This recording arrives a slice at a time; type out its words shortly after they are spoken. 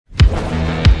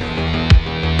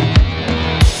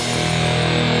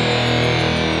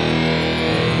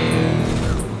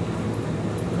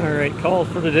Alright, call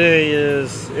for today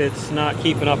is it's not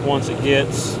keeping up once it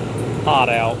gets hot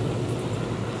out.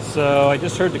 So I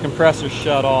just heard the compressor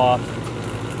shut off.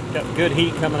 Got good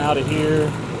heat coming out of here.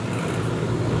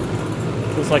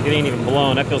 Feels like it ain't even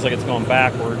blowing. That feels like it's going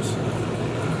backwards.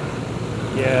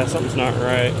 Yeah, something's not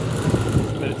right.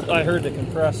 But I heard the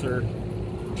compressor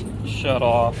shut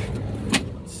off.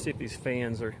 Let's see if these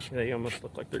fans are, they almost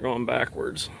look like they're going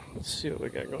backwards. Let's see what we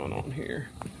got going on here.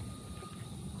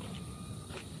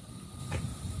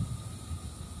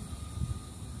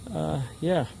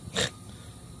 Yeah,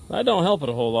 that don't help it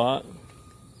a whole lot.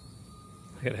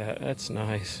 Look at that, that's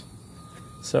nice.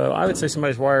 So I would say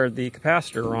somebody's wired the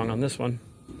capacitor wrong on this one.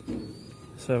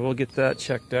 So we'll get that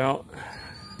checked out.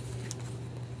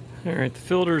 All right, the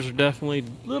filters are definitely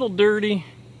a little dirty.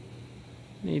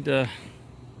 Need to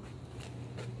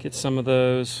get some of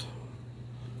those.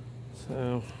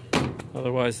 So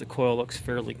otherwise the coil looks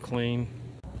fairly clean.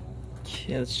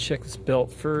 Okay, let's check this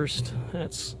belt first.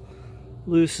 That's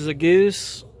loose as a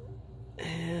goose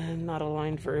and not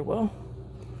aligned very well.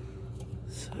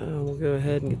 So we'll go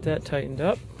ahead and get that tightened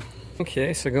up.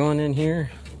 Okay, so going in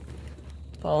here,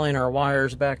 following our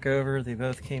wires back over, they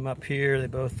both came up here. They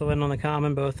both went on the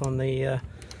common, both on the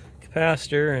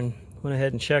capacitor, and went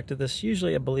ahead and checked it. This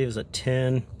usually I believe is a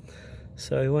 10.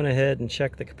 So we went ahead and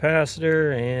checked the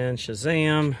capacitor, and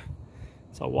shazam,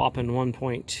 it's a whopping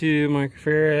 1.2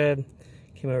 microfarad.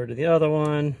 Came over to the other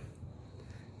one.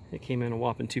 It came in a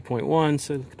whopping 2.1,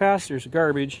 so the capacitor's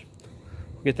garbage.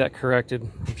 We'll get that corrected.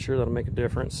 I'm sure that'll make a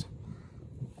difference.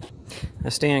 I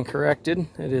stand corrected.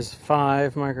 It is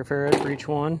 5 microfarad for each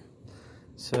one.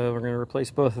 So we're going to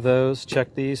replace both of those.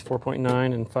 Check these,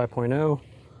 4.9 and 5.0.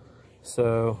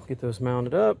 So get those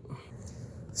mounted up.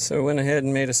 So went ahead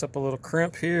and made us up a little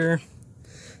crimp here.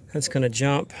 That's going to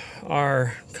jump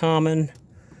our common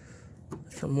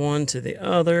from one to the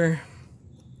other.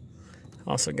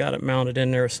 Also got it mounted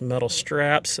in there with some metal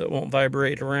straps so it won't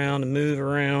vibrate around and move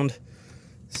around.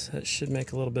 So that should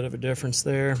make a little bit of a difference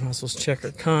there. Also check our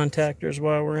contactors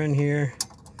while we're in here.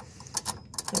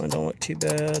 That one don't look too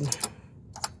bad. That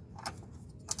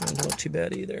one don't look too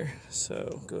bad either.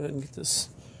 So go ahead and get this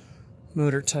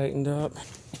motor tightened up.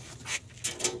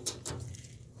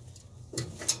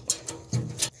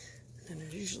 And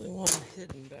there's usually one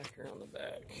hidden back around the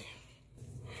back.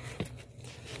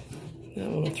 That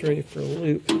one will throw you for a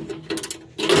loop.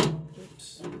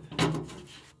 Oops.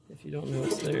 If you don't know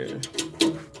it's there.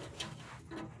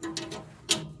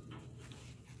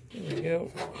 There we go.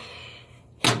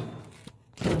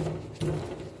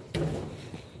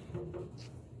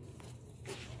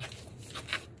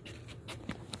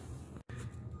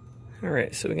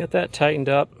 Alright, so we got that tightened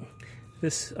up.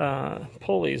 This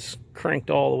pulley's cranked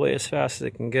all the way as fast as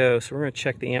it can go, so we're going to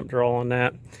check the amp draw on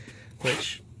that,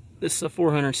 which this is a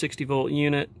 460 volt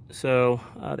unit, so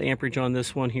the amperage on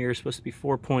this one here is supposed to be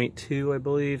 4.2, I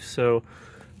believe. So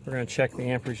we're going to check the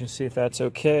amperage and see if that's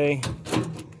okay.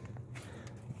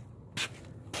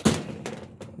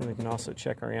 And we can also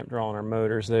check our amp draw on our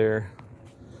motors there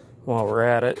while we're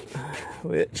at it,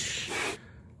 which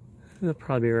will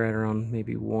probably be right around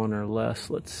maybe 1 or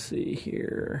less. Let's see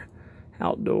here.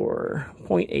 Outdoor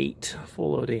 0.8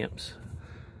 full load amps.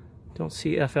 Don't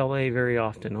see FLA very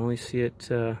often. Only see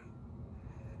it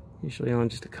usually on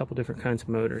just a couple different kinds of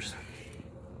motors.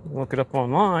 Look it up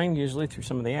online, usually through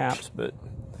some of the apps, but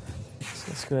so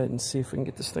let's go ahead and see if we can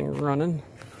get this thing running.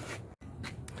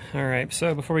 Alright,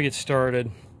 so before we get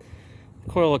started,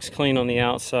 the coil looks clean on the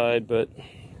outside, but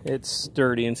it's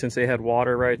dirty, and since they had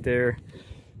water right there,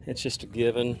 it's just a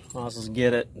given. I'll just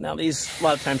get it. Now these, a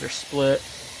lot of times, are split.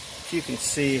 You can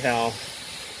see how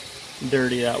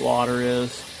dirty that water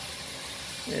is.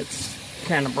 It's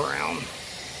kind of brown.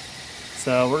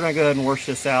 So we're going to go ahead and wash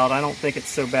this out. I don't think it's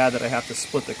so bad that I have to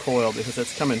split the coil because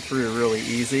it's coming through really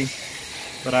easy.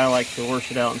 But I like to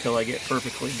wash it out until I get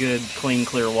perfectly good, clean,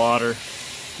 clear water.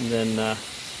 And then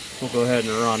we'll go ahead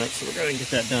and run it. So we're going to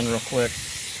get that done real quick.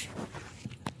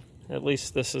 At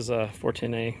least this is a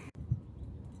 410A.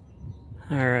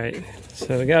 Alright,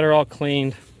 so we got her all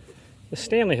cleaned. The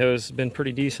Stanley hose has been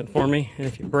pretty decent for me, and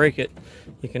if you break it,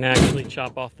 you can actually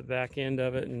chop off the back end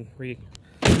of it and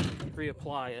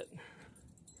reapply it.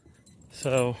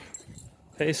 So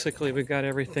basically we got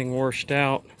everything washed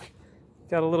out.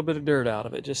 Got a little bit of dirt out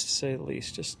of it, just to say the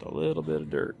least, just a little bit of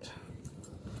dirt.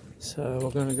 So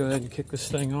we're going to go ahead and kick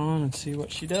this thing on and see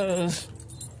what she does.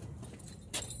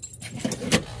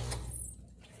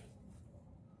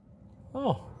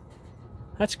 Oh,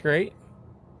 that's great.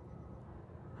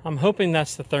 I'm hoping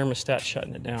that's the thermostat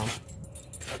shutting it down.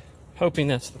 Hoping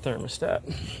that's the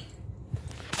thermostat.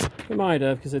 It might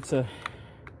have, because it's a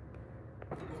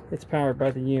it's powered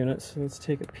by the unit. So let's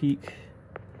take a peek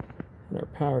at our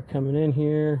power coming in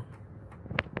here.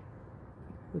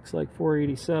 Looks like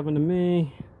 487 to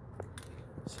me.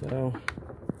 So,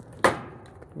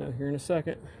 know here in a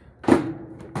second. Go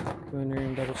in there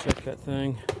and double check that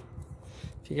thing.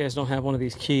 If you guys don't have one of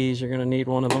these keys, you're going to need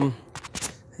one of them.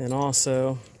 And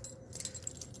also,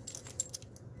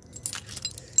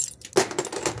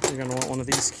 you're going to want one of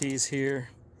these keys here.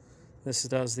 This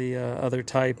does the other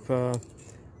type.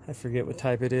 I forget what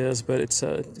type it is, but it's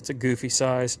a goofy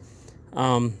size.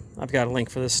 I've got a link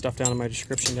for this stuff down in my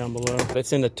description down below.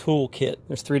 It's in the tool kit.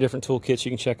 There's 3 different tool kits.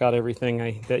 You can check out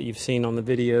everything that you've seen on the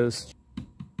videos.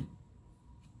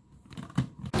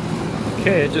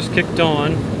 Okay, it just kicked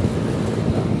on.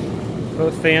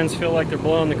 Both fans feel like they're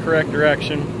blowing the correct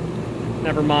direction.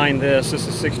 Never mind this. This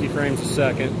is 60 frames a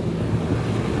second.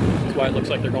 That's why it looks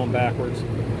like they're going backwards.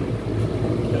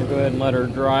 Gonna go ahead and let her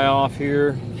dry off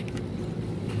here.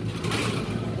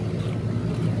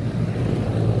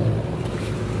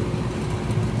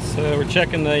 So we're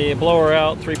checking the blower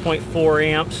out, 3.4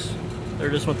 amps. They're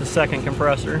just with the second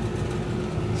compressor.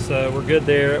 So we're good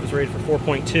there. It was rated for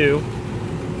 4.2.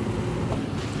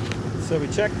 So we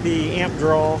checked the amp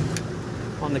draw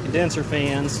on the condenser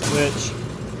fans, which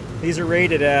these are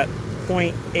rated at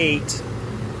 0.8,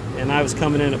 and I was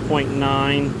coming in at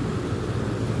 0.9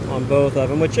 on both of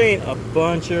them, which ain't a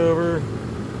bunch over.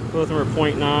 Both of them are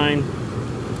 0.9.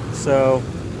 So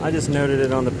I just noted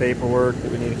it on the paperwork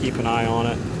that we need to keep an eye on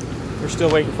it. We're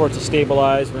still waiting for it to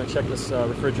stabilize. We're gonna check this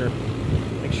refrigerant,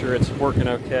 make sure it's working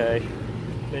okay.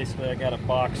 Basically, I got it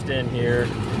boxed in here.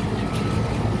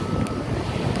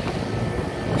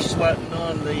 We're sweating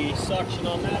on the suction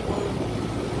on that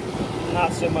one.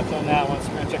 Not so much on that one, so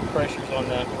we're gonna check the pressures on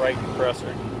that right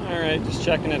compressor. All right, just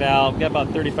checking it out. Got about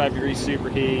 35 degrees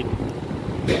superheat,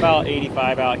 about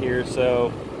 85 out here,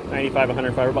 so 95,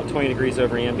 105, we're about 20 degrees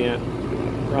over ambient.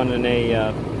 Running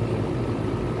a,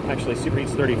 actually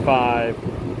superheat's 35,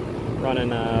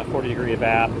 running a 40 degree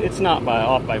evap. It's not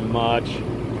off by much,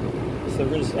 so we're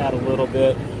gonna just add a little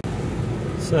bit.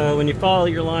 So when you follow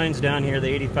your lines down here, the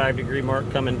 85 degree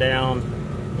mark coming down,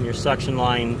 and your suction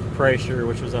line pressure,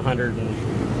 which was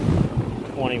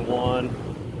 121,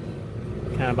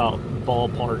 kind of about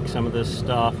ballpark some of this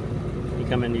stuff. You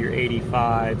come into your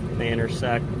 85, they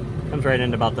intersect, comes right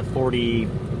into about the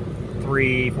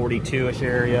 43, 42-ish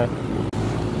area.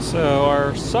 So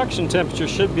our suction temperature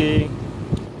should be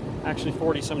actually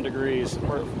 40-some degrees,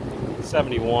 or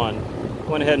 71.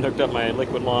 Went ahead and hooked up my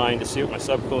liquid line to see what my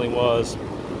subcooling was.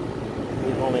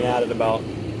 We've only added about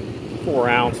 4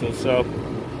 ounces, so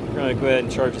we're going to go ahead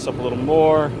and charge this up a little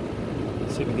more.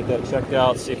 See if we can get that checked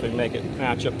out, see if we can make it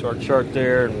match up to our chart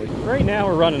there. And right now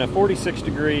we're running a 46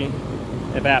 degree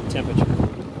evap temperature.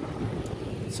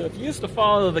 So if you used to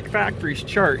follow the factory's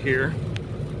chart here,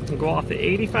 and go off the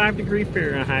 85 degree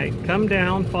Fahrenheit, come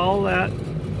down, follow that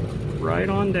right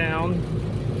on down,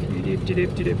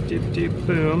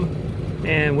 boom,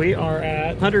 and we are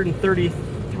at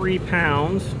 133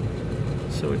 pounds.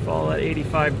 So we follow that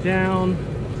 85 down,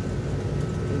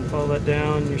 and follow that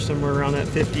down, you're somewhere around that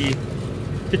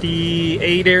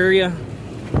 58 area.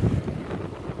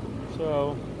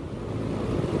 So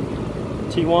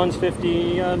T1's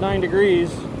 59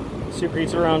 degrees,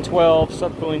 superheat's around 12,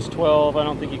 subcooling's 12. I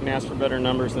don't think you can ask for better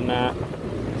numbers than that.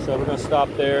 So we're gonna stop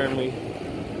there, and we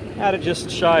added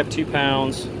just shy of 2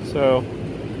 pounds. So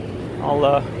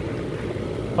I'll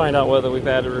find out whether we've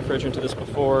added refrigerant to this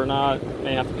before or not.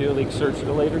 May have to do a leak search at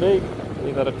a later date.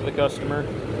 Leave that up to the customer.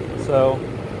 So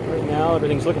right now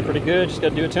everything's looking pretty good. Just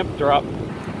gotta do a temp drop.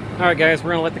 All right, guys,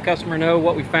 we're gonna let the customer know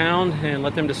what we found and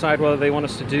let them decide whether they want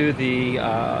us to do the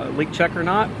leak check or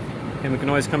not. And we can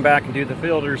always come back and do the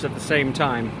filters at the same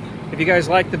time. If you guys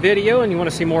like the video and you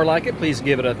want to see more like it, please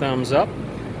give it a thumbs up.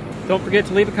 Don't forget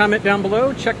to leave a comment down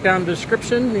below. Check down the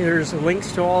description. There's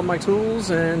links to all my tools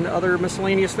and other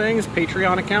miscellaneous things,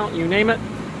 Patreon account, you name it.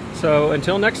 So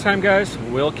until next time, guys,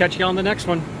 we'll catch you on the next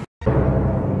one.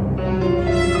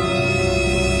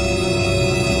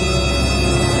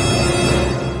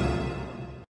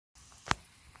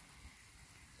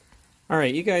 All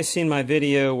right, you guys seen my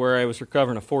video where I was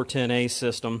recovering a 410A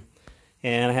system,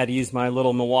 and I had to use my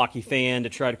little Milwaukee fan to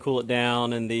try to cool it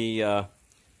down, and the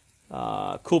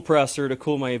cool presser to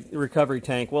cool my recovery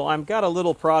tank. Well, I've got a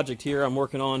little project here I'm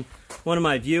working on. One of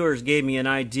my viewers gave me an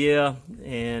idea,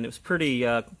 and it was pretty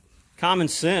common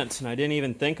sense, and I didn't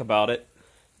even think about it.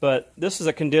 But this is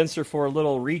a condenser for a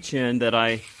little reach-in that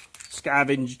I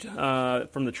scavenged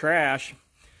from the trash.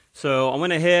 So I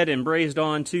went ahead and brazed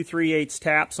on 2 3/8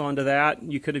 taps onto that.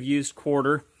 You could have used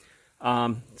quarter.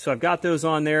 So I've got those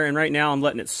on there, and right now I'm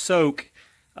letting it soak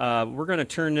we're going to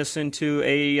turn this into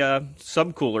a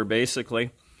subcooler,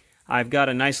 basically. I've got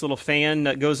a nice little fan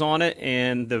that goes on it,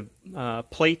 and the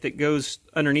plate that goes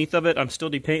underneath of it, I'm still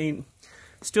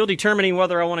determining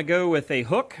whether I want to go with a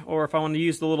hook or if I want to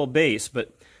use the little base.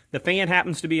 But the fan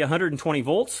happens to be 120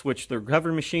 volts, which the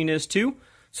recovery machine is too,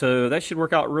 so that should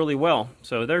work out really well.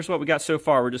 So there's what we got so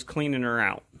far. We're just cleaning her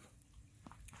out.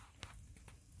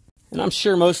 And I'm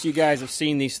sure most of you guys have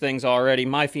seen these things already.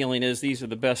 My feeling is these are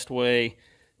the best way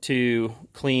to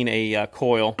clean a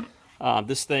coil.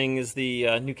 This thing is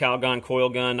the new Calgon coil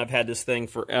gun. I've had this thing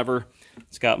forever.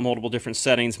 It's got multiple different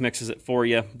settings, mixes it for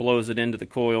you, blows it into the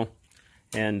coil.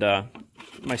 And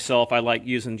myself, I like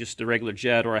using just the regular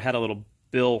jet, or I had a little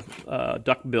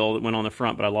duck bill that went on the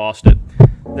front, but I lost it.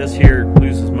 This here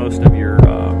loses most of your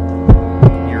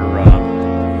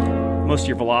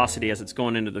velocity as it's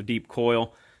going into the deep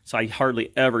coil, so I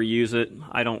hardly ever use it.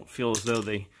 I don't feel as though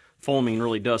the foaming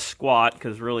really does squat,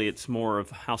 because really it's more of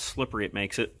how slippery it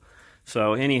makes it.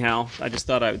 So anyhow, I just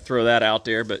thought I would throw that out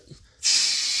there. But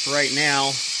right now,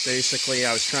 basically,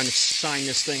 I was trying to shine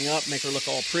this thing up, make her look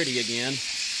all pretty again.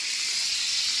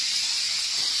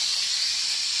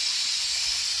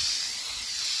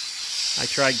 I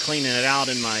tried cleaning it out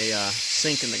in my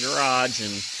sink in the garage,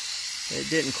 and it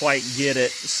didn't quite get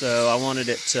it, so I wanted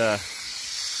it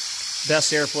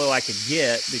best airflow I could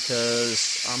get,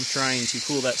 because I'm trying to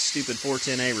cool that stupid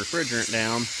 410A refrigerant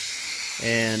down,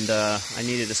 and I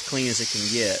need it as clean as it can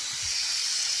get.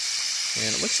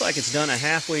 And it looks like it's done a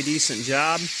halfway decent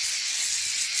job.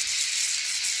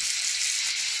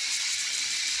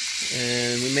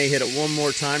 And we may hit it one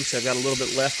more time, because I've got a little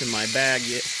bit left in my bag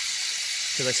yet,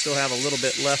 because I still have a little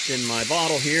bit left in my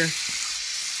bottle here.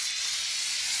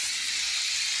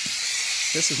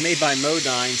 This is made by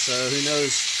Modine, so who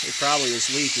knows, it probably is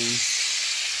leaking.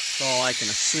 That's all I can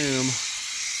assume.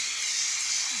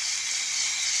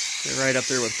 They're right up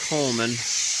there with Coleman.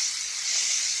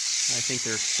 I think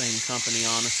they're the same company,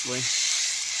 honestly.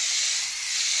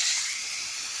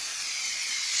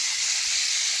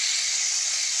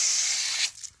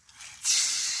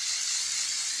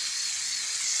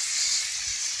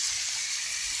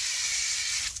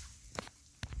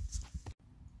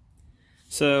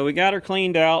 So we got her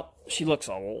cleaned out. She looks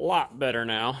a lot better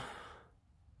now.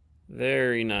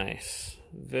 Very nice.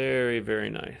 Very, very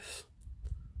nice.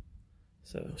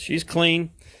 So she's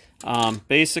clean.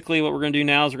 Basically what we're going to do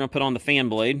now is we're going to put on the fan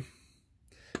blade.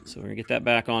 So we're going to get that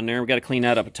back on there. We've got to clean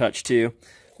that up a touch too.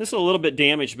 This is a little bit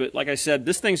damaged, but like I said,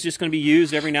 this thing's just going to be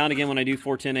used every now and again when I do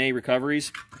 410A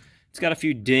recoveries. It's got a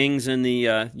few dings in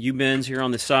the U-bends here on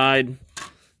the side.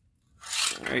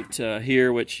 Right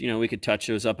here, which, you know, we could touch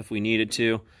those up if we needed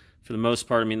to. For the most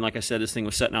part, I mean, like I said, this thing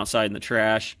was sitting outside in the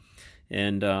trash,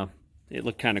 and it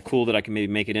looked kind of cool that I could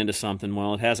maybe make it into something.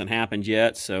 Well, it hasn't happened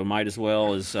yet, so might as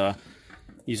well as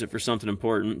use it for something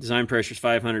important. Design pressure is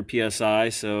 500 psi,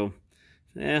 so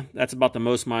that's about the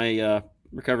most my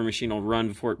recovery machine will run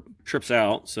before it trips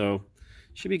out, so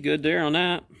should be good there on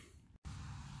that.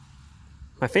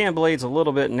 My fan blade's a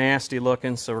little bit nasty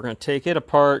looking, so we're going to take it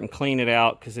apart and clean it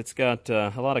out, because it's got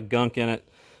a lot of gunk in it.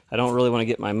 I don't really want to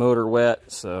get my motor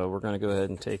wet, so we're going to go ahead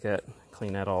and take that,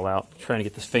 clean that all out. I'm trying to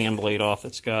get this fan blade off.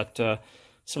 It's got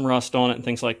some rust on it and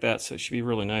things like that, so it should be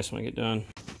really nice when I get done.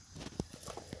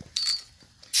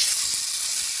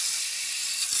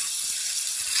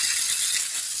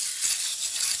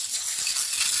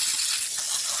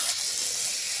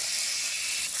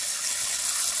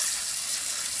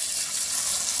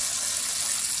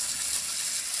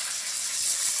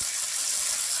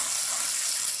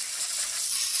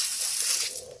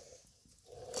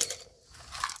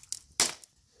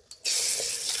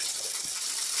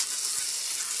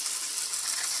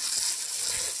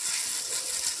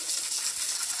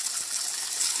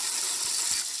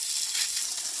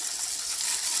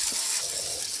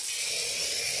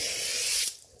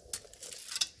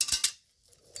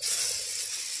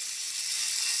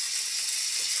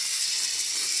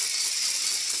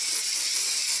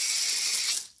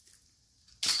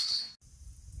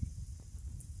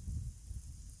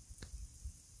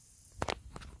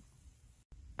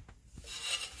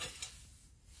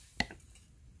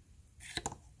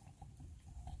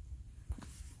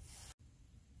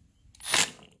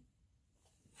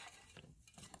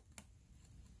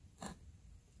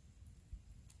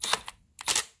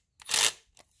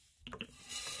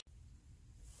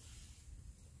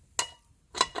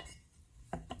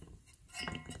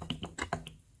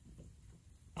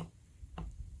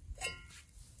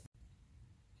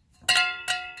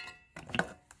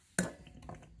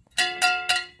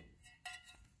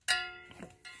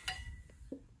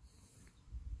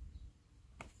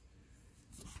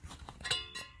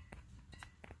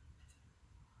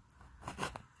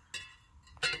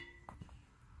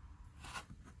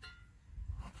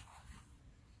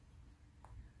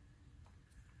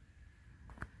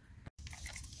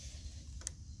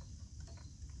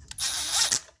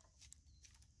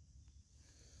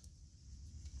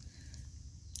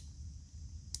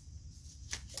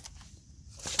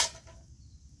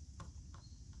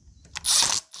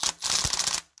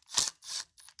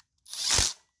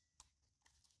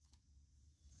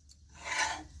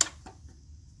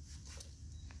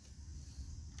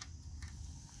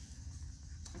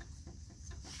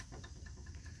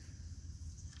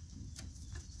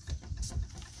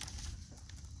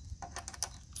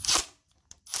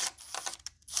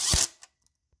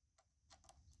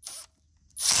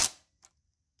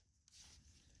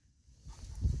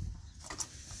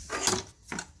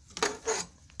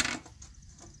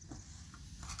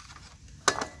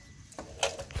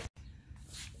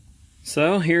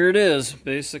 So here it is.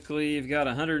 Basically, you've got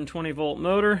a 120 volt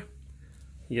motor.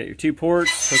 You got your 2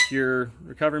 ports, hook your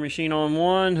recovery machine on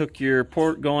one, hook your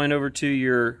port going over to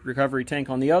your recovery tank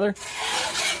on the other.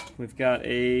 We've got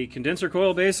a condenser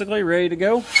coil basically ready to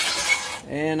go.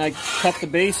 And I cut the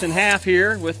base in half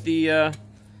here with the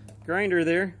grinder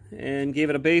there and gave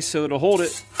it a base so it'll hold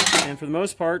it. And for the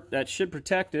most part, that should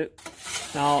protect it.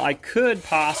 Now, I could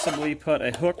possibly put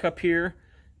a hook up here,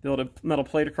 build a metal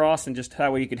plate across, and just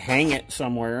that way you could hang it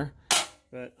somewhere.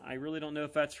 But I really don't know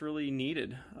if that's really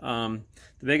needed. The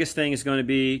biggest thing is going to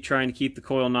be trying to keep the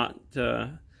coil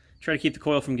try to keep the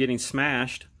coil from getting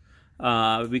smashed.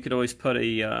 We could always put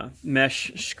a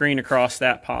mesh screen across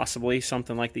that, possibly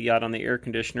something like the yacht on the air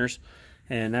conditioners,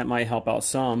 and that might help out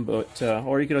some. But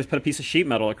or you could always put a piece of sheet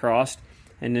metal across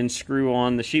and then screw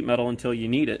on the sheet metal until you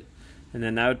need it, and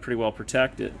then that would pretty well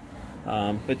protect it.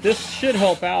 But this should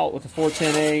help out with the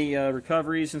 410A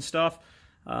recoveries and stuff.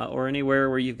 Or anywhere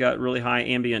where you've got really high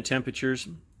ambient temperatures,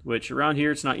 which around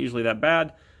here it's not usually that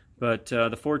bad, but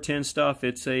the 410 stuff,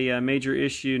 it's a major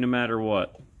issue no matter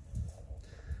what.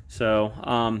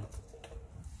 So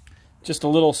just a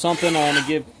little something. I want to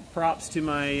give props to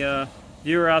my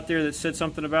viewer out there that said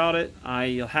something about it.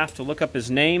 I'll have to look up his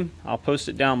name. I'll post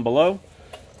it down below.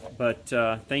 But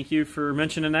thank you for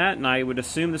mentioning that, and I would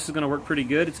assume this is going to work pretty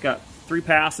good. It's got 3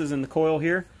 passes in the coil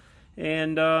here.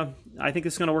 And I think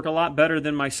it's going to work a lot better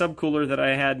than my subcooler that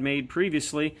I had made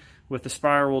previously with the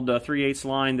spiraled 3/8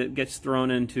 line that gets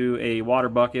thrown into a water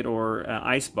bucket or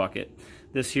ice bucket.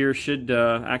 This here should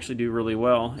actually do really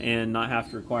well and not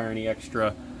have to require any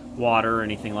extra water or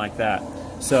anything like that.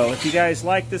 So if you guys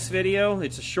like this video,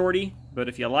 it's a shorty, but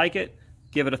if you like it,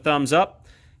 give it a thumbs up.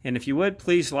 And if you would,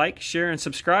 please like, share, and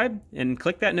subscribe, and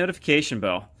click that notification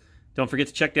bell. Don't forget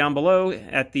to check down below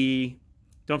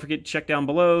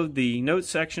the notes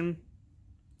section.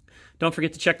 Don't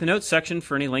forget to check the notes section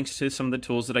for any links to some of the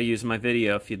tools that I use in my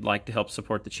video if you'd like to help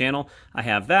support the channel. I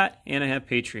have that, and I have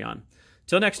Patreon.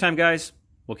 Till next time, guys,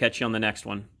 we'll catch you on the next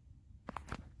one.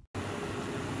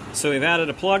 So we've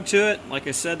added a plug to it. Like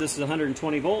I said, this is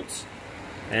 120 volts,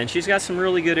 and she's got some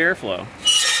really good airflow.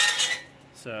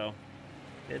 So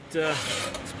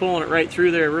it's pulling it right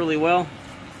through there really well.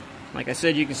 Like I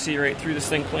said, you can see right through this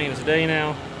thing plain as day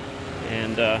now.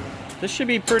 And this should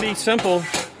be pretty simple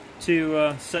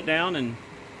to set down and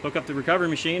hook up the recovery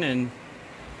machine and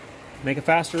make a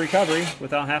faster recovery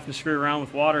without having to screw around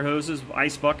with water hoses,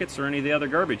 ice buckets, or any of the other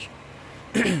garbage.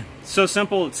 So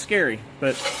simple, it's scary.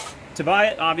 But to buy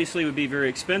it, obviously, would be very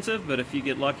expensive. But if you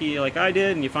get lucky like I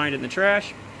did and you find it in the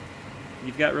trash,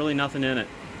 you've got really nothing in it.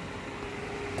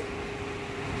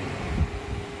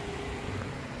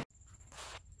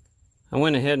 I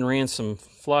went ahead and ran some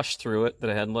flush through it that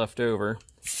I had left over. And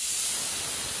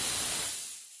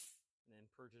then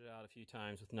purged it out a few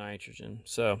times with nitrogen.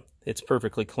 So it's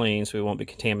perfectly clean, so we won't be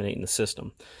contaminating the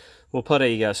system. We'll put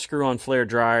a screw-on flare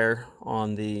dryer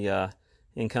on the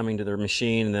incoming to the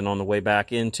machine, and then on the way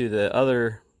back into the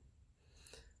other,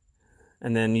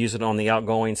 and then use it on the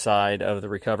outgoing side of the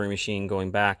recovery machine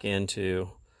going back into,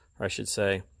 or I should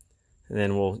say, and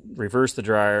then we'll reverse the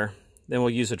dryer. Then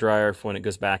we'll use a dryer for when it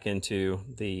goes back into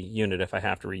the unit if I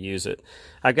have to reuse it.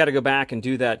 I've got to go back and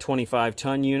do that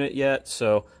 25-ton unit yet,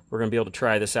 so we're going to be able to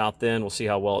try this out then. We'll see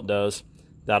how well it does.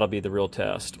 That'll be the real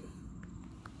test.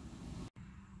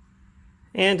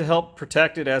 And to help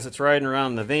protect it as it's riding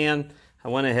around in the van, I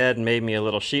went ahead and made me a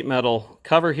little sheet metal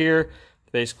cover here.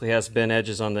 It basically has bent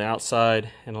edges on the outside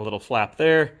and a little flap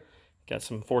there. Got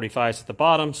some 45s at the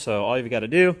bottom, so all you've got to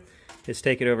do is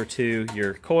take it over to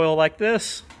your coil like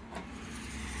this.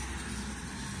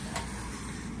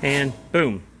 And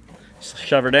boom,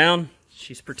 shove her down.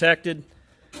 She's protected.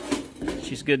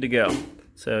 She's good to go.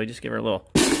 So just give her a little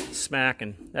smack,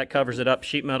 and that covers it up,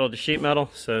 sheet metal to sheet metal.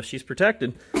 So she's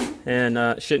protected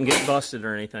and shouldn't get busted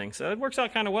or anything. So it works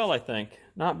out kind of well, I think.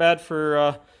 Not bad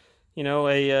for you know,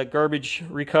 a garbage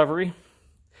recovery,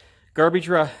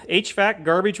 HVAC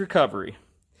garbage recovery.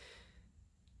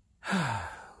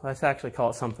 Let's actually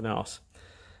call it something else.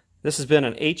 This has been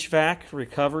an HVAC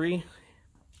recovery.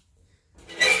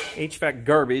 HVAC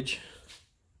garbage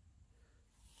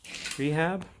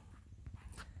rehab.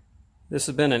 This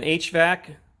has been an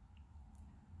HVAC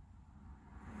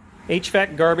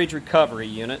garbage recovery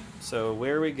unit. So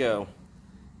where we go.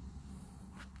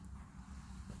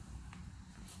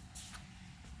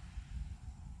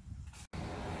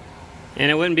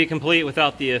 And it wouldn't be complete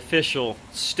without the official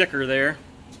sticker there.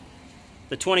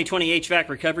 The 2020 HVAC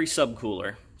recovery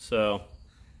subcooler. So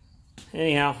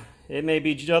anyhow, it may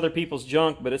be other people's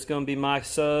junk, but it's going to be my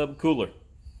sub cooler.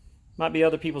 Might be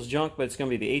other people's junk, but it's going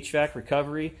to be the HVAC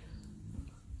recovery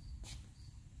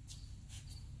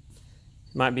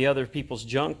Might be other people's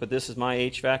junk, but this is my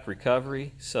HVAC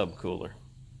recovery subcooler.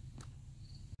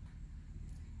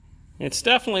 It's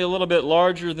definitely a little bit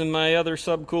larger than my other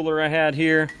subcooler I had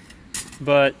here,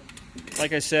 but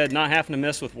like I said, not having to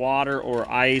mess with water or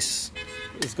ice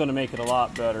is going to make it a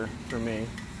lot better for me.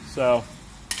 So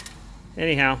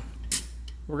anyhow,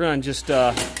 we're going to just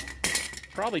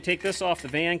probably take this off the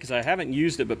van because I haven't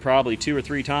used it but probably 2 or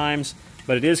 3 times.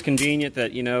 But it is convenient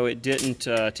that, you know, it didn't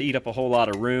to eat up a whole lot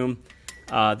of room.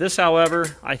 This,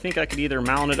 however, I think I could either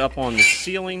mount it up on the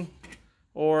ceiling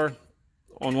or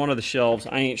on one of the shelves.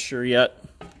 I ain't sure yet.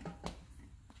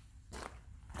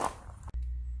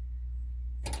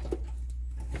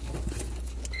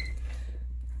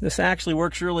 This actually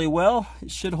works really well. It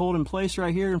should hold in place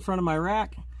right here in front of my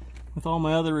rack with all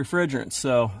my other refrigerants.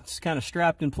 So it's kind of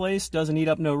strapped in place, doesn't eat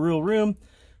up no real room,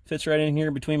 fits right in here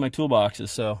between my toolboxes.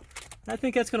 So I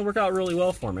think that's going to work out really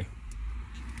well for me.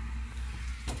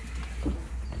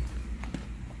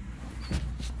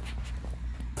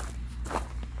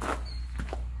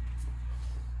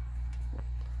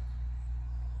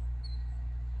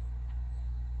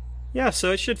 Yeah,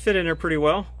 so it should fit in there pretty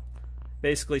well.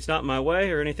 Basically, it's not in my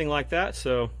way or anything like that,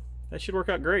 so that should work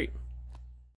out great.